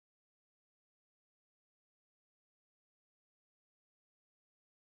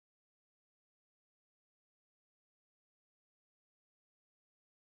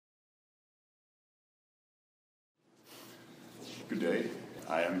Good day.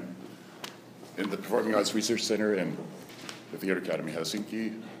 I am in the Performing Arts Research Center in the Theatre Academy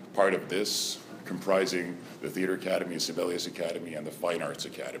Helsinki, part of this comprising the Theatre Academy, Sibelius Academy, and the Fine Arts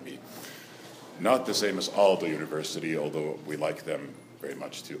Academy. Not the same as Aalto University, although we like them very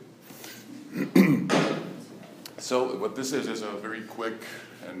much too. So what this is a very quick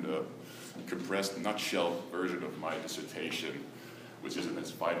and compressed nutshell version of my dissertation, which is in its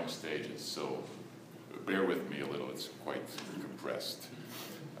final stages. So bear with me a little, it's quite compressed.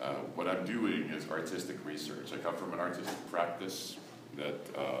 What I'm doing is artistic research. I come from an artistic practice that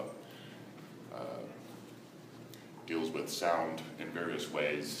deals with sound in various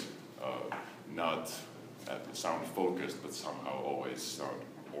ways, not sound focused, but somehow always sound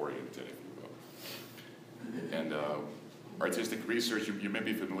oriented, if you will. And artistic research, you may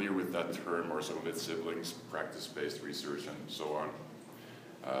be familiar with that term or some of its siblings, practice-based research and so on.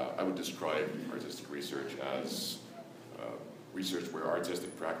 I would describe artistic research as research where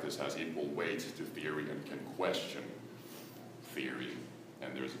artistic practice has equal weight to theory and can question theory,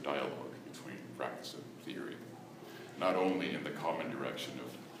 and there's a dialogue between practice and theory, not only in the common direction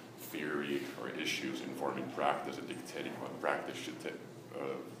of theory or issues informing practice and dictating what practice should take,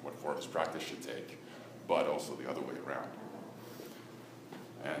 what forms practice should take, but also the other way around.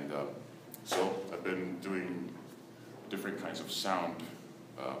 And so I've been doing different kinds of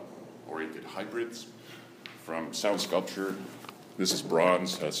sound-oriented hybrids, from sound sculpture. This is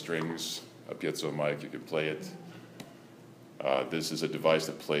bronze, has strings, a piezo mic, you can play it. This is a device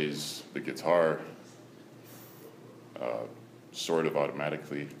that plays the guitar, sort of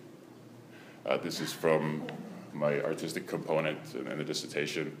automatically. This is from my artistic component in the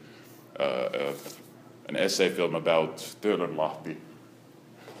dissertation, an essay film about Togetherness,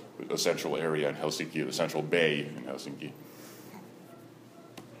 a central area in Helsinki, the central bay in Helsinki.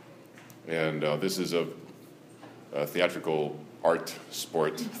 And this is a theatrical art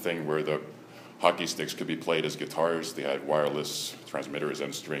sport thing where the hockey sticks could be played as guitars. They had wireless transmitters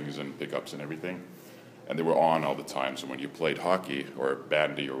and strings and pickups and everything. And they were on all the time, so when you played hockey or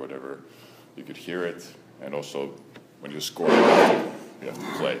bandy or whatever, you could hear it, and also when you scored, you have to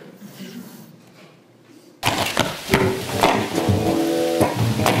play.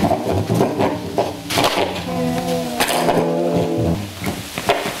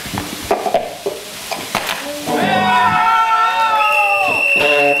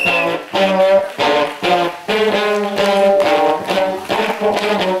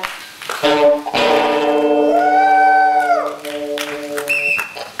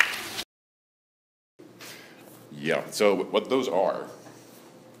 Yeah, so what those are,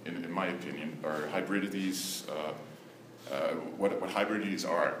 in my opinion, are hybridities. What hybridities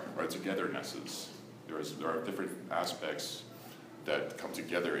are togethernesses. There are different aspects that come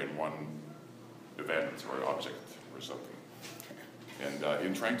together in one event or object or something. And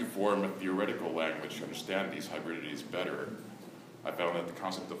in trying to form a theoretical language to understand these hybridities better, I found that the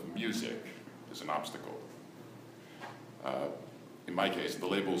concept of music is an obstacle. In my case, the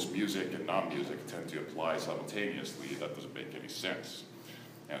labels music and non-music tend to apply simultaneously. That doesn't make any sense.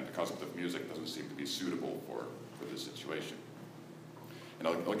 And the concept of music doesn't seem to be suitable for this situation. And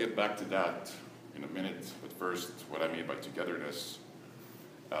I'll get back to that in a minute, but first, what I mean by togetherness.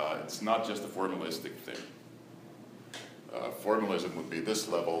 It's not just a formalistic thing. Formalism would be this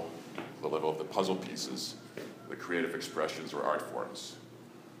level, the level of the puzzle pieces, the creative expressions or art forms.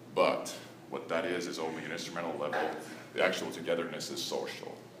 But what that is only an instrumental level. The actual togetherness is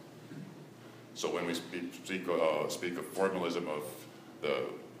social. So when we speak of formalism of the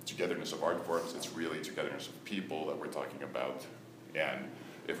togetherness of art forms, it's really togetherness of people that we're talking about. And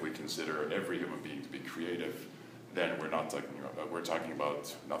if we consider every human being to be creative, then we're talking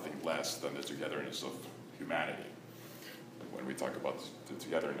about nothing less than the togetherness of humanity. When we talk about the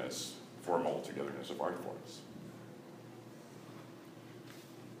togetherness, formal togetherness of art forms.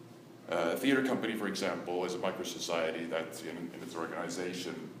 A theater company, for example, is a micro-society that in its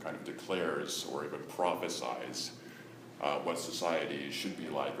organization kind of declares or even prophesies what society should be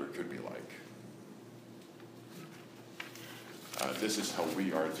like or could be like. This is how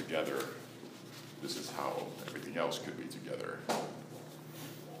we are together. This is how everything else could be together.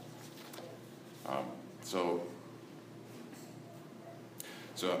 So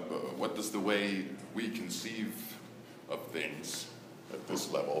what does the way we conceive of things at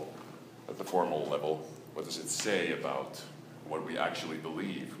this level, at the formal level, what does it say about what we actually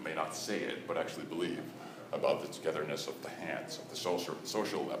believe, may not say it, but actually believe about the togetherness of the hands, of the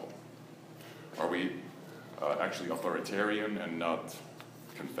social level? Are we actually authoritarian and not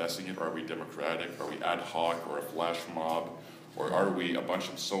confessing it? Are we democratic? Are we ad hoc or a flash mob? Or are we a bunch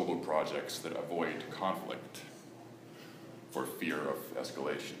of solo projects that avoid conflict? for fear of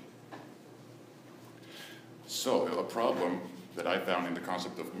escalation. So a problem that I found in the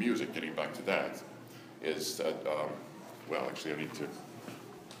concept of music, getting back to that, is that, well, actually I need to,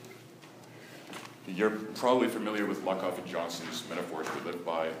 you're probably familiar with Lakoff and Johnson's metaphors we live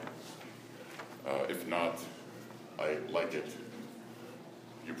by. If not, I like it.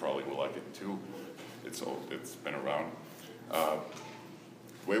 You probably will like it too. It's been around. The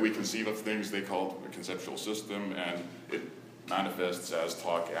way we conceive of things, they call it a conceptual system, and it manifests as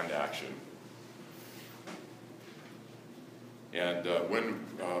talk and action. And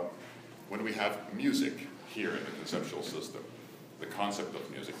when we have music here in the conceptual system, the concept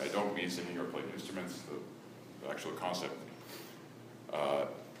of music, I don't mean singing or playing instruments, the actual concept,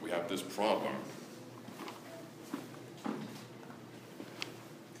 we have this problem.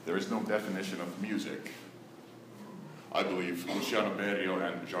 There is no definition of music. I believe Luciano Berio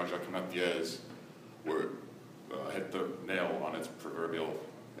and Jean-Jacques Nattiez hit the nail on its proverbial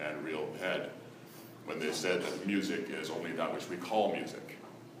and real head when they said that music is only that which we call music.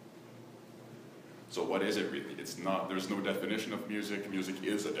 So what is it really? It's not, there's no definition of music. Music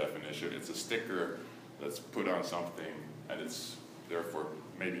is a definition. It's a sticker that's put on something, and it's therefore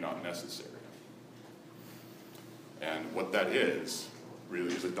maybe not necessary. And what that is,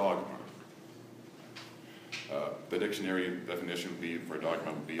 really, is a dogma. The dictionary definition for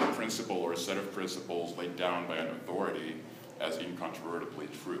dogma would be a principle or a set of principles laid down by an authority as incontrovertibly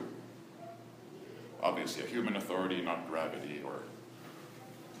true. Obviously a human authority, not gravity or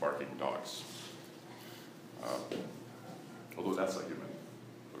barking dogs. Although that's a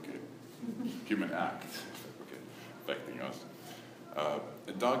human act, affecting us. A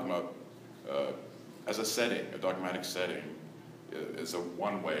dogma, as a setting, a dogmatic setting, is a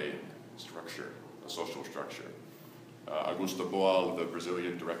one-way structure, a social structure. Augusto Boal, the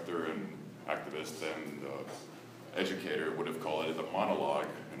Brazilian director and activist and educator, would have called it a monologue,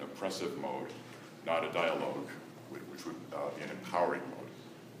 an oppressive mode, not a dialogue, which would be an empowering mode.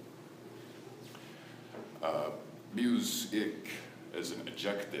 Music as an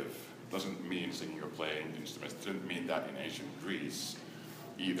adjective doesn't mean singing or playing instruments. It didn't mean that in ancient Greece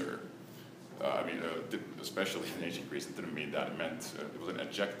either. Especially in ancient Greece, it didn't mean that. It meant, it was an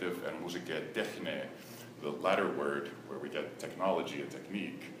adjective, and musike techne, the latter word where we get technology and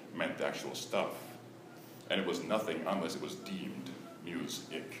technique, meant the actual stuff. And it was nothing unless it was deemed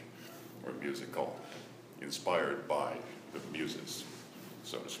music or musical, inspired by the muses,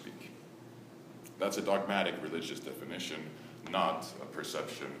 so to speak. That's a dogmatic religious definition, not a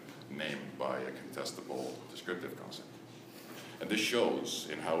perception named by a contestable descriptive concept. And this shows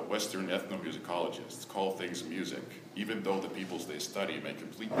in how Western ethnomusicologists call things music, even though the peoples they study may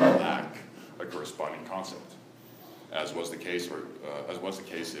completely lack a corresponding concept, as was the case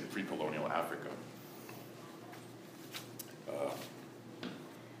in pre-colonial Africa. I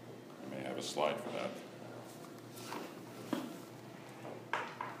may have a slide for that.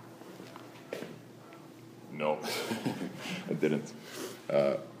 No, I didn't.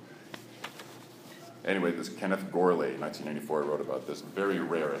 Anyway, this Kenneth Gorley, 1994, wrote about this very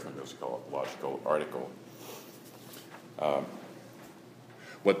rare ethnomusicological article.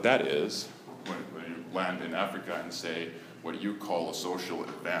 What that is, when you land in Africa and say, what you call a social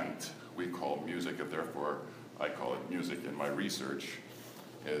event, we call music, and therefore I call it music in my research,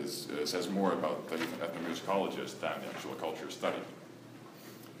 says more about the ethnomusicologist than the actual culture studied.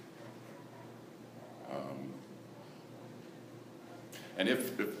 And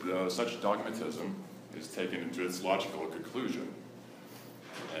if such dogmatism is taken into its logical conclusion,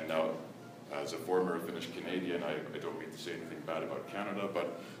 and now as a former Finnish Canadian, I don't mean to say anything bad about Canada,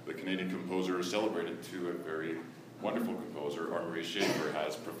 but the Canadian composer celebrated to a very wonderful composer, Armory Schaefer,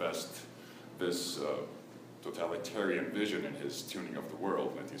 has professed this totalitarian vision in his Tuning of the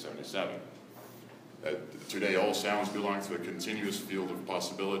World, 1977. Today all sounds belong to a continuous field of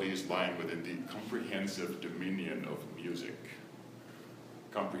possibilities lying within the comprehensive dominion of music.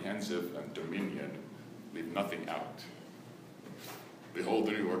 Comprehensive and dominion leave nothing out. Behold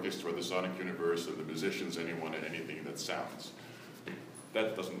the new orchestra, the sonic universe, and the musicians, anyone and anything that sounds.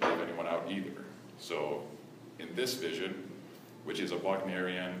 That doesn't leave anyone out either. So in this vision, which is a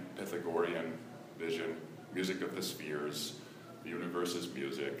Wagnerian, Pythagorean vision, music of the spheres, the universe is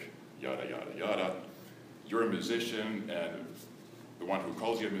music, yada, yada, yada, you're a musician, and the one who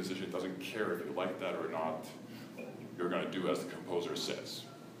calls you a musician doesn't care if you like that or not. You're going to do as the composer says.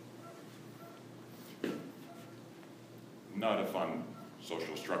 Not a fun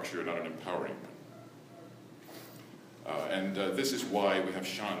social structure, not an empowering one. This is why we have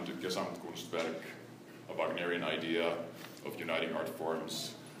shunned Gesamtkunstwerk, a Wagnerian idea of uniting art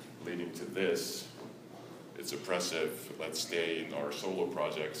forms, leading to this. it's oppressive, let's stay in our solo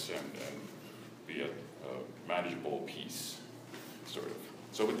projects and be at manageable peace, sort of.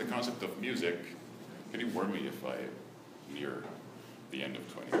 So with the concept of music, can you warn me if I near the end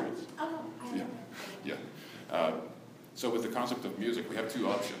of 20 minutes? Oh, I know. Yeah. So with the concept of music, we have two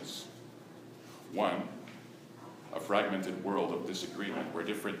options. One, a fragmented world of disagreement where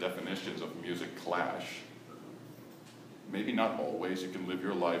different definitions of music clash. Maybe not always, you can live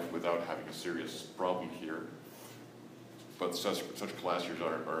your life without having a serious problem here, but such clashes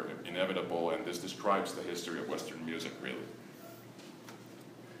are inevitable, and this describes the history of Western music, really.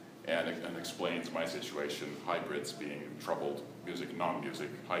 And explains my situation, hybrids being troubled music, non-music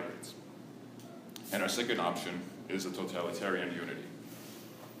hybrids. And our second option is a totalitarian unity.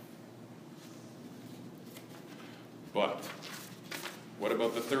 But what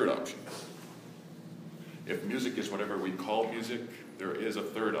about the third option? If music is whatever we call music, there is a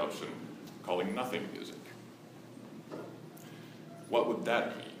third option, calling nothing music. What would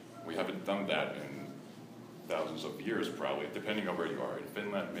that be? We haven't done that in thousands of years, probably, depending on where you are. In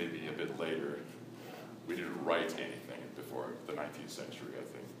Finland, maybe a bit later. We didn't write anything before the 19th century, I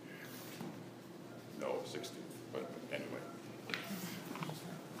think. No, 16th, but anyway.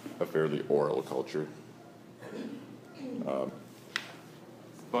 A fairly oral culture.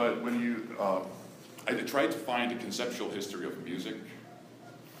 But when you, I tried to find a conceptual history of music,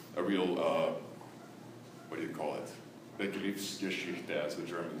 a real, what do you call it? Begriffsgeschichte, as the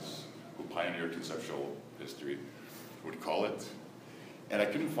Germans who pioneered conceptual history would call it. And I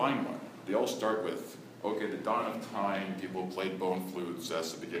couldn't find one. They all start with, okay, the dawn of time, people played bone flutes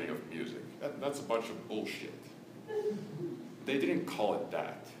as the beginning of music. That's a bunch of bullshit. They didn't call it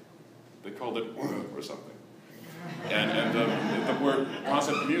that. They called it or something. And the word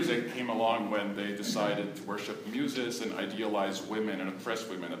concept music came along when they decided to worship muses and idealize women and oppress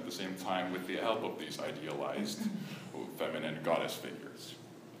women at the same time with the help of these idealized feminine goddess figures.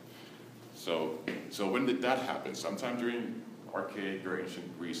 So when did that happen? Sometime during archaic or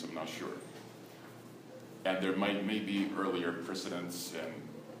ancient Greece, I'm not sure. And there may be earlier precedents in,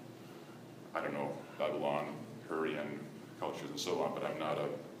 I don't know, Babylon, Hurrian cultures and so on, but I'm not an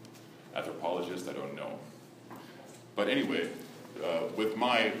anthropologist, I don't know. But anyway, with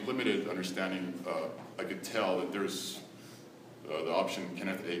my limited understanding, I could tell that there's the option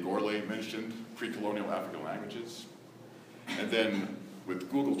Kenneth A. Gourlay mentioned, pre-colonial African languages. And then with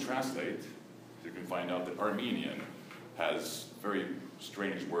Google Translate, you can find out that Armenian has very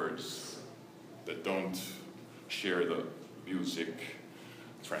strange words that don't share the music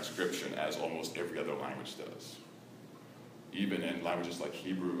transcription as almost every other language does. Even in languages like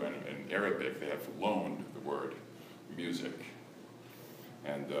Hebrew and Arabic, they have loaned the word music.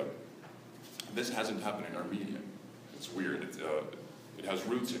 And this hasn't happened in Armenian. It's weird. It has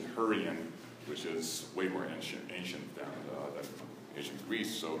roots in Hurrian, which is way more ancient than ancient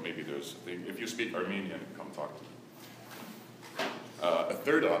Greece, so maybe there's, if you speak Armenian, come talk to me. A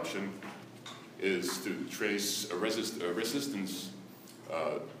third option is to trace a resistance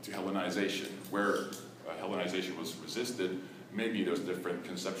to Hellenization. Where Hellenization was resisted, maybe there's a different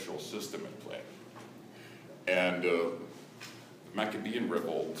conceptual system in play. And the Maccabean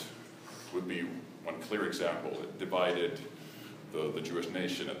revolt would be one clear example. It divided the Jewish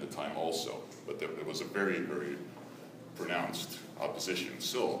nation at the time also, but there was a very, very pronounced opposition.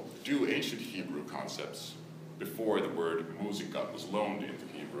 So, do ancient Hebrew concepts, before the word musica was loaned into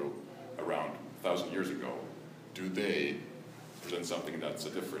Hebrew around 1,000 years ago, do they present something that's a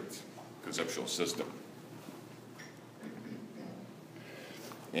different conceptual system?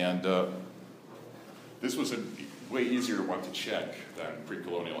 And this was a way easier one to check than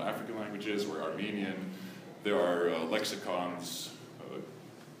pre-colonial African languages or Armenian. There are lexicons,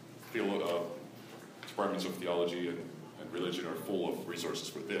 departments of theology and religion are full of resources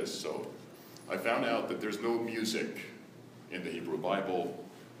for this. So I found out that there's no music in the Hebrew Bible,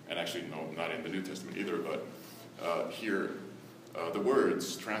 and actually no, not in the New Testament either, but here the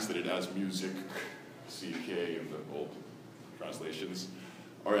words translated as music, CK in the old translations,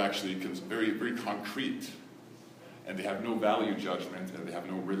 are actually very, very concrete, and they have no value judgment, and they have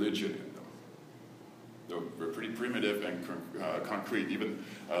no religion in them. They're pretty primitive and concrete. Even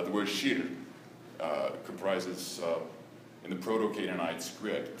the word shir comprises, in the Proto-Canaanite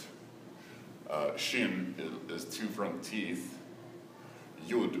script, shin is two front teeth,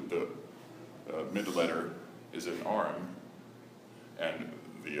 yud, the middle letter, is an arm, and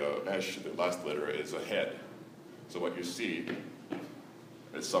the esh, the last letter, is a head. So what you see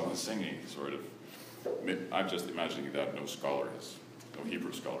is someone singing, sort of. I'm just imagining that no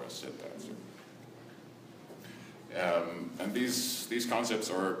Hebrew scholar has said that. So. And these concepts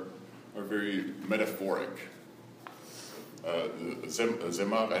are are very metaphoric.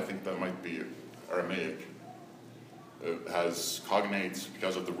 Zemar, I think that might be Aramaic, has cognates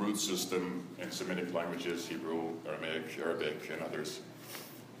because of the root system in Semitic languages, Hebrew, Aramaic, Arabic, and others.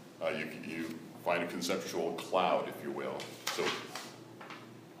 You find a conceptual cloud, if you will. So,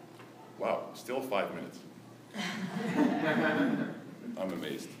 wow, still 5 minutes. I'm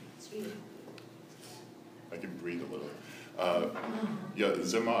amazed. I can breathe a little. Yeah,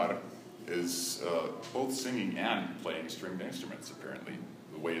 Zemar is both singing and playing stringed instruments, apparently.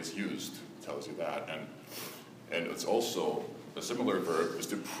 The way it's used tells you that. And it's also, a similar verb is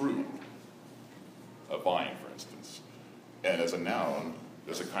to prune a vine, for instance. And as a noun,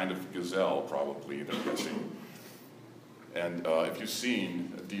 there's a kind of gazelle, probably, they're guessing. And if you've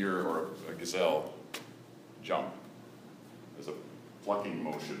seen a deer or a gazelle jump, there's a plucking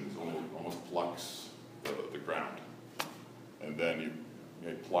motion, it almost plucks the ground. And then you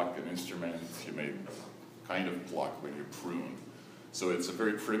may pluck an instrument, you may kind of pluck when you prune. So it's a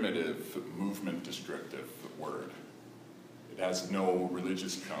very primitive, movement descriptive word. It has no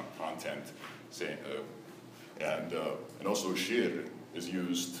religious content, and also shir is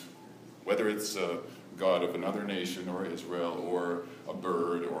used, whether it's a god of another nation or Israel, or a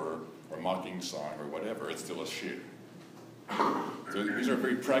bird, or a mocking song, or whatever, it's still a shir. So these are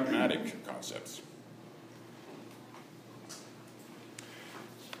very pragmatic concepts.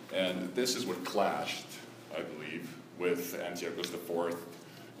 And this is what clashed, I believe, with Antiochus IV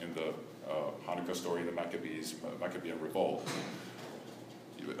in the Hanukkah story, the Maccabean revolt.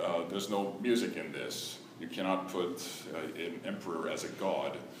 There's no music in this. You cannot put an emperor as a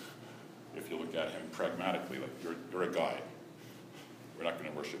god if you look at him pragmatically, like you're a guy. We're not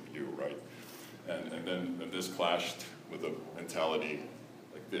going to worship you, right? And then this clashed with a mentality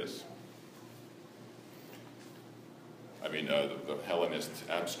like this. I mean, the Hellenist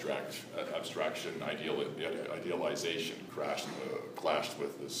abstraction, idealization clashed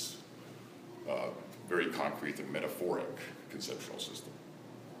with this very concrete and metaphoric conceptual system.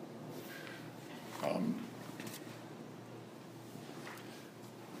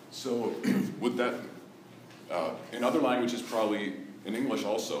 So would that, in other languages probably, in English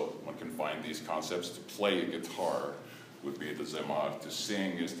also, one can find these concepts. To play a guitar would be the zemar, to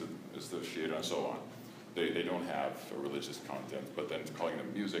sing is the shir, and so on. They don't have a religious content, but then calling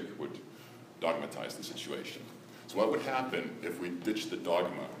them music would dogmatize the situation. So what would happen if we ditched the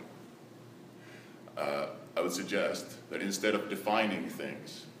dogma? I would suggest that instead of defining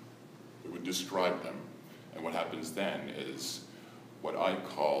things, we would describe them. And what happens then is what I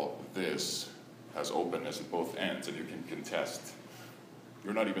call this has openness at both ends, and you can contest.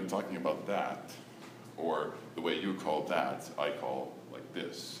 You're not even talking about that, or the way you call that, I call like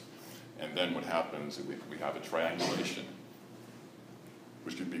this. And then what happens is we have a triangulation,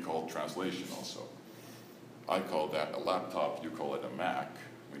 which could be called translation also. I call that a laptop, you call it a Mac.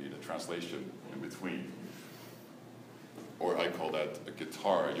 We need a translation in between. Or I call that a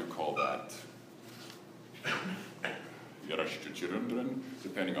guitar, you call that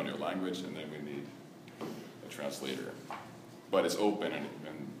depending on your language, and then we need a translator. But it's open and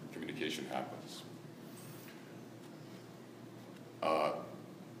communication happens.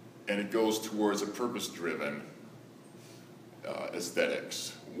 And it goes towards a purpose-driven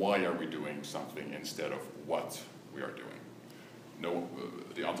aesthetics. Why are we doing something instead of what we are doing? No,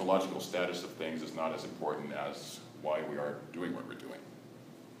 the ontological status of things is not as important as why we are doing what we're doing.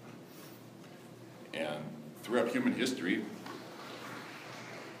 And throughout human history,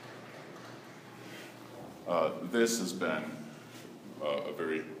 this has been a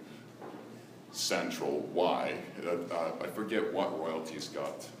very central why. I forget what royalties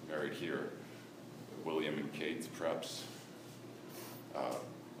got married here. William and Kate, perhaps.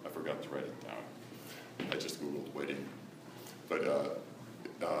 I forgot to write it down. I just Googled wedding. But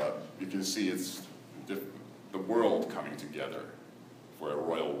you can see it's the world coming together for a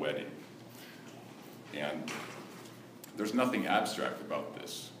royal wedding. And there's nothing abstract about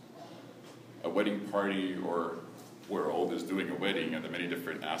this. A wedding party or world is doing a wedding, and the many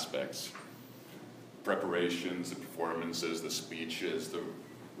different aspects. Preparations, the performances, the speeches, the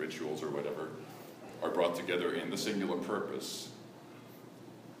rituals, or whatever, are brought together in the singular purpose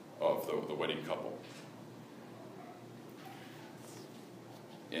of the wedding couple.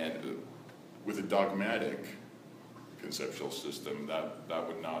 And with a dogmatic conceptual system, that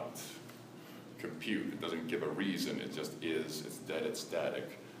would not compute. It doesn't give a reason. It just is. It's dead. It's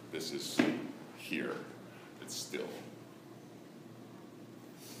static. This is here. It's still.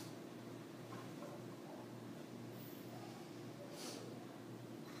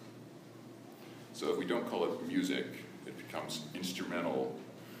 So if we don't call it music, it becomes instrumental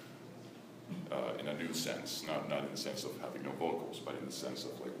in a new sense, not in the sense of having no vocals, but in the sense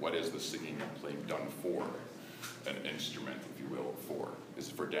of like, what is the singing and playing done for? An instrument, if you will, for? Is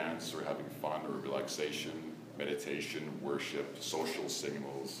it for dance or having fun or relaxation, meditation, worship, social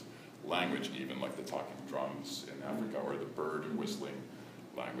signals, language even, like the talking drums in Africa or the bird whistling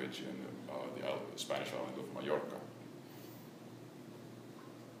language in the Spanish island of Mallorca?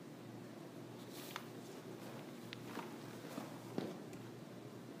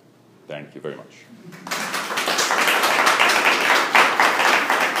 Thank you very much.